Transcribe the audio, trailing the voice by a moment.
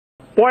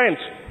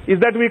points is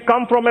that we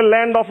come from a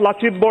land of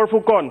Lachit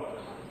Borfukon.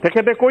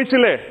 তেখেতে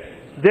কৈছিলে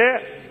যে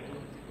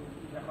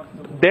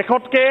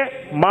দেখতকে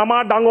মামা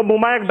ডাঙৰ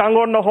মুমায়েক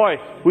ডাঙৰ নহয়,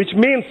 which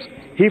means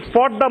he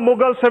fought the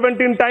Mughal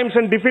 17 times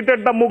and defeated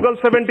the Mughal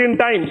 17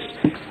 times.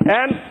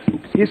 And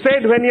he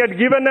said when he had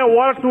given a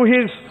war to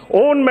his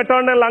own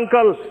maternal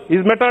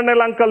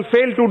uncle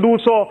failed to do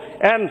so,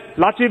 and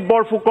Lachit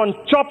Borfukon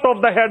chopped off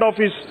the head of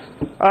his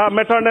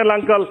maternal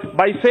uncle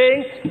by saying,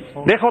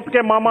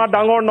 "Dekhotke mama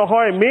dangor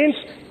nohoy," means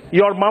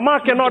your mama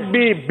cannot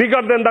be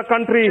bigger than the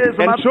country,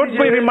 and should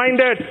be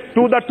reminded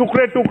to the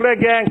Tukre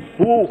gang,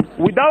 who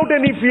without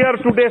any fear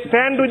today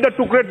stand with the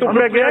Tukre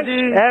gang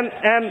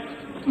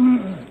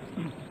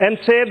and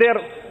say their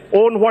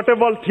own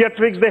whatever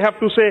theatrics they have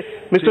to say.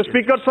 Mr.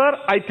 Speaker, sir,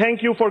 I thank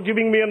you for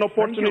giving me an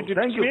opportunity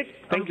to speak.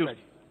 Thank you.